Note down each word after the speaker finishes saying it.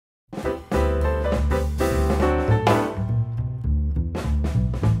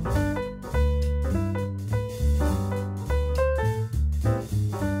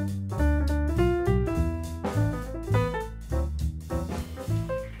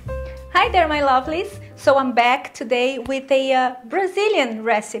Hi there, my lovelies. So I'm back today with a Brazilian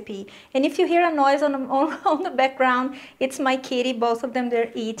recipe. And if you hear a noise on the background, it's my kitty. Both of them,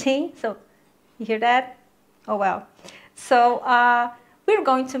 they're eating. So you hear that? Oh well. So we're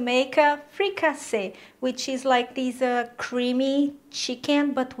going to make a fricassee, which is like this creamy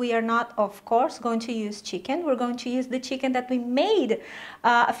chicken, but we are not, of course, going to use chicken. We're going to use the chicken that we made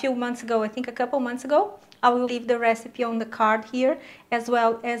a few months ago, I think a couple months ago. I will leave the recipe on the card here, as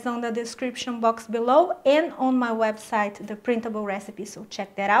well as on the description box below and on my website, the printable recipe, so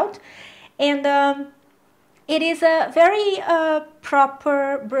check that out. And it is a very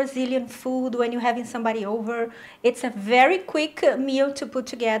proper Brazilian food when you're having somebody over. It's a very quick meal to put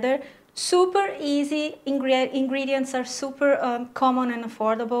together. Super easy. Ingredients are super common and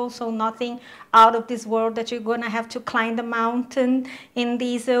affordable, so nothing out of this world that you're gonna have to climb the mountain in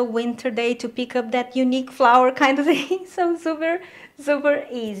this winter day to pick up that unique flower kind of thing. So super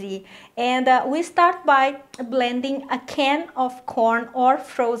easy. And we start by blending a can of corn or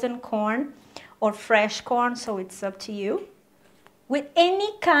frozen corn or fresh corn, so it's up to you, with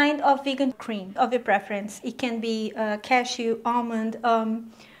any kind of vegan cream of your preference. It can be cashew, almond,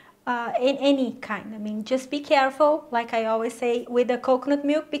 in any kind. I mean, just be careful, like I always say, with the coconut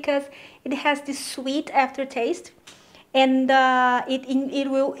milk, because it has this sweet aftertaste, and it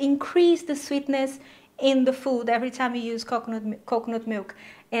will increase the sweetness in the food every time you use coconut milk.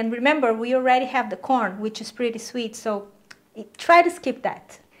 And remember, we already have the corn, which is pretty sweet, so try to skip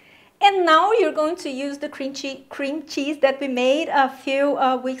that. And now you're going to use the cream cheese that we made a few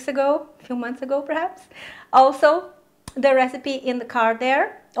weeks ago, a few months ago perhaps. Also, the recipe in the card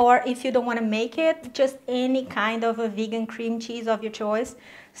there, or if you don't want to make it, just any kind of a vegan cream cheese of your choice,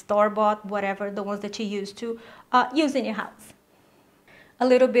 store-bought, whatever, the ones that you used to use in your house. A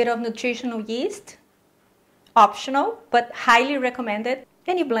little bit of nutritional yeast, optional, but highly recommended,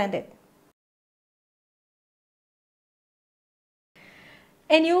 and you blend it.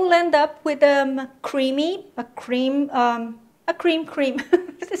 And you'll end up with a cream.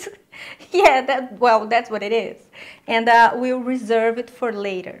 Yeah, that's what it is. And we'll reserve it for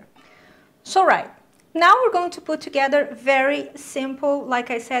later. So right, now we're going to put together very simple, like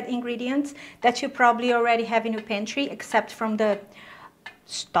I said, ingredients that you probably already have in your pantry, except from the,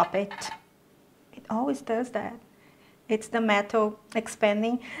 stop it. It always does that. It's the metal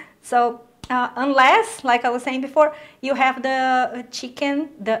expanding. So unless, like I was saying before, you have the chicken,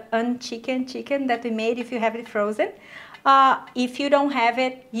 the unchickened chicken that we made, if you have it frozen. If you don't have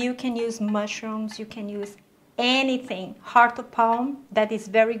it, you can use mushrooms, you can use anything, heart of palm, that is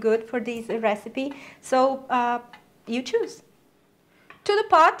very good for this recipe. So you choose. To the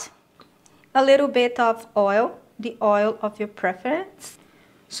pot, a little bit of oil, the oil of your preference.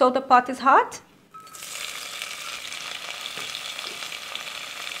 So the pot is hot.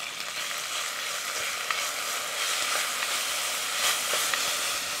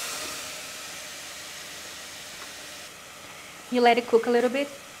 You let it cook a little bit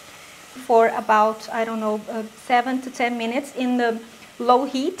for about, I don't know, 7 to 10 minutes in the low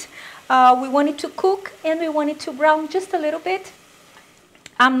heat. We want it to cook and we want it to brown just a little bit.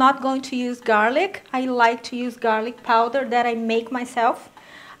 I'm not going to use garlic. I like to use garlic powder that I make myself.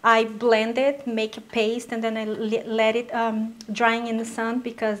 I blend it, make a paste, and then I let it drying in the sun,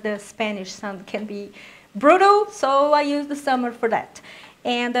 because the Spanish sun can be brutal, so I use the summer for that.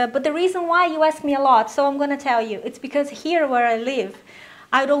 And but the reason why, you ask me a lot, so I'm gonna tell you, it's because here where I live,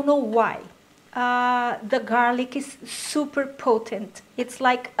 I don't know why, the garlic is super potent. It's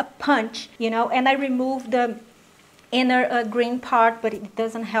like a punch, you know, and I remove the inner green part, but it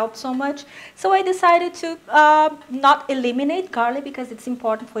doesn't help so much. So I decided to not eliminate garlic, because it's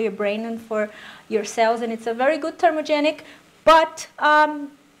important for your brain and for your cells, and it's a very good thermogenic, but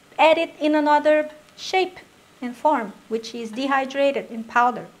add it in another shape and form, which is dehydrated in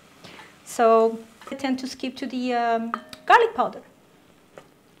powder. So I tend to skip to the garlic powder.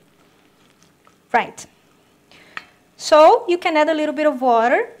 Right. So you can add a little bit of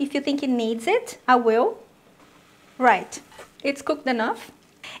water if you think it needs it. I will. Right. It's cooked enough.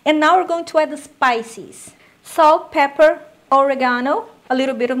 And now we're going to add the spices. Salt, pepper, oregano, a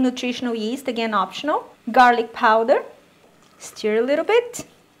little bit of nutritional yeast, again optional, garlic powder. Stir a little bit.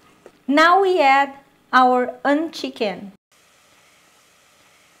 Now we add our unchickened,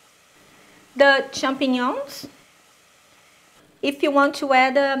 the champignons. If you want to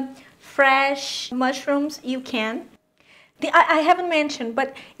add fresh mushrooms, you can. I haven't mentioned,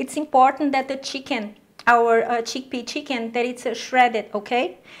 but it's important that the chicken, our chickpea chicken, that it's shredded,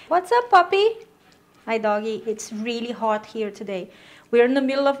 okay? What's up, puppy? Hi, doggy. It's really hot here today. We're in the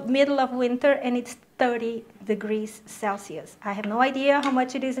middle of winter and it's 30 degrees Celsius. I have no idea how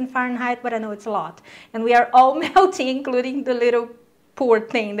much it is in Fahrenheit, but I know it's a lot. And we are all melting, including the little poor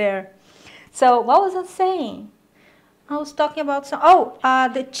thing there. So what was I saying? I was talking about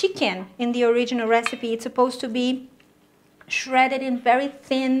the chicken in the original recipe. It's supposed to be shredded in very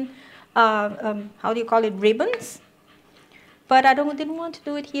thin, how do you call it, ribbons? But I didn't want to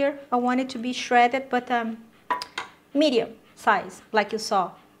do it here. I want it to be shredded, but medium size, like you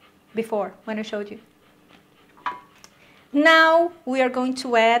saw before when I showed you. Now we are going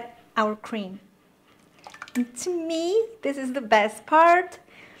to add our cream. And to me, this is the best part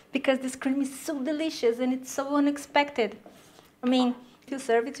because this cream is so delicious and it's so unexpected. I mean, if you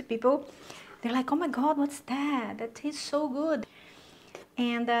serve it to people, they're like, oh my God, what's that? That tastes so good.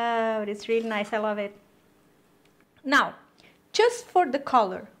 And it's really nice, I love it. Now, just for the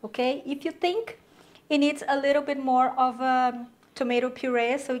color, okay? If you think it needs a little bit more of a tomato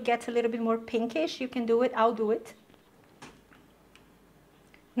puree so it gets a little bit more pinkish, you can do it, I'll do it.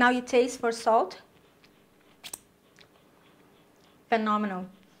 Now you taste for salt. Phenomenal.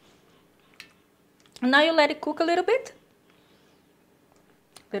 And now you let it cook a little bit.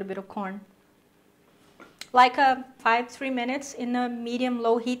 A little bit of corn. Like 3 minutes in a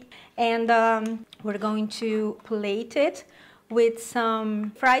medium-low heat. And we're going to plate it with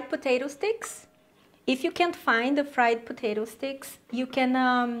some fried potato sticks. If you can't find the fried potato sticks, you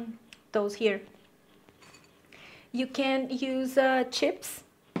can, those here. You can use chips.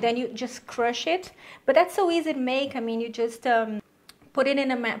 Then you just crush it, but that's so easy to make. I mean, you just put it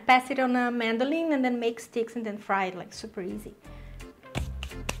in pass it on a mandolin and then make sticks and then fry it, like super easy.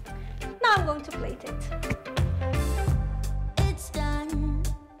 Now I'm going to plate it. It's done,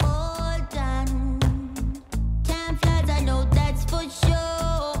 all done. Time flies, I know that's for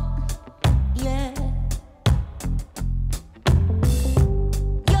sure. Yeah.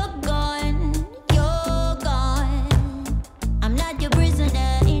 You're gone, you're gone. I'm not your prisoner.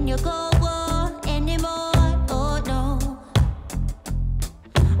 Your cold war anymore, oh no.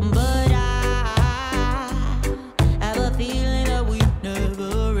 But I have a feeling that we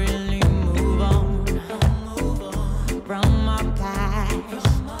never really move on from our past.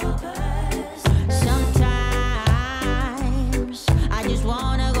 Sometimes I just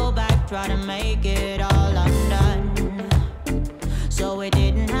wanna go back, try to make it all undone, so it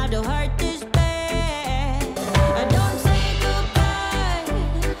didn't have to hurt this bad. And don't say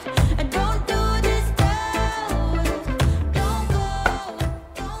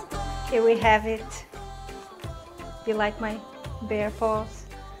here we have it. You like my bear paws?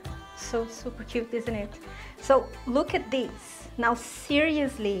 So super cute, isn't it? So look at this. Now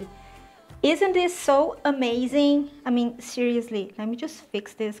seriously, isn't this so amazing? I mean, seriously, let me just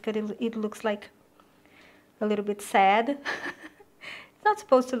fix this because it looks like a little bit sad. It's not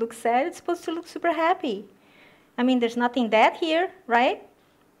supposed to look sad, it's supposed to look super happy. I mean, there's nothing bad here, right?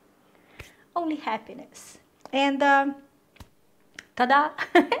 Only happiness. And ta-da!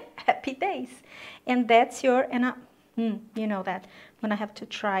 Happy days. And that's your, you know that. I'm gonna have to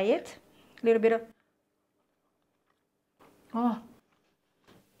try it. A little bit of,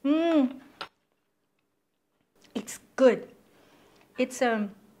 it's good. It's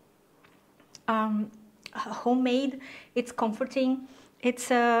homemade, it's comforting,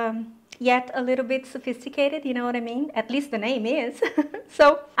 it's yet a little bit sophisticated, you know what I mean? At least the name is.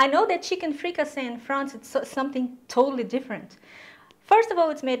 So I know that chicken fricassee in France, it's something totally different. First of all,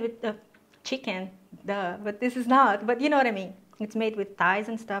 it's made with chicken, but this is not, but you know what I mean. It's made with thighs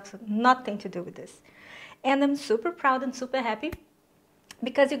and stuff, so nothing to do with this. And I'm super proud and super happy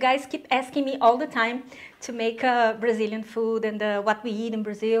because you guys keep asking me all the time to make Brazilian food and what we eat in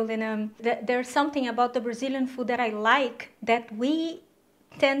Brazil. And there's something about the Brazilian food that I like, that we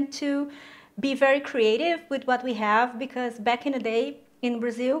tend to be very creative with what we have, because back in the day in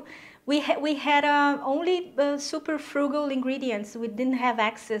Brazil, we had only super frugal ingredients. We didn't have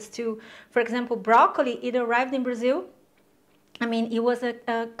access to, for example, broccoli. It arrived in Brazil. I mean, it was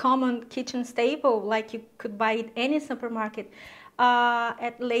a common kitchen staple, like you could buy it any supermarket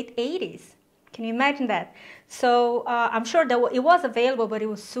at late 80s. Can you imagine that? So I'm sure that it was available, but it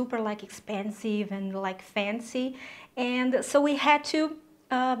was super like expensive and like fancy. And so we had to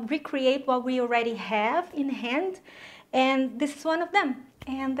recreate what we already have in hand. And this is one of them.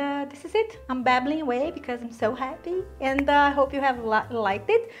 And this is it. I'm babbling away because I'm so happy. And I hope you have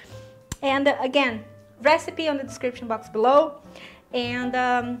liked it. And again, recipe on the description box below. And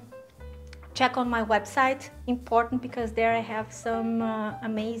check on my website. Important, because there I have some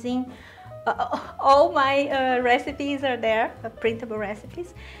amazing, all my recipes are there, printable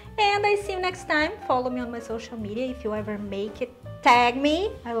recipes. And I see you next time. Follow me on my social media if you ever make it tag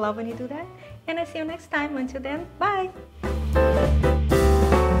me. I love when you do that. And I see you next time. Until then, bye.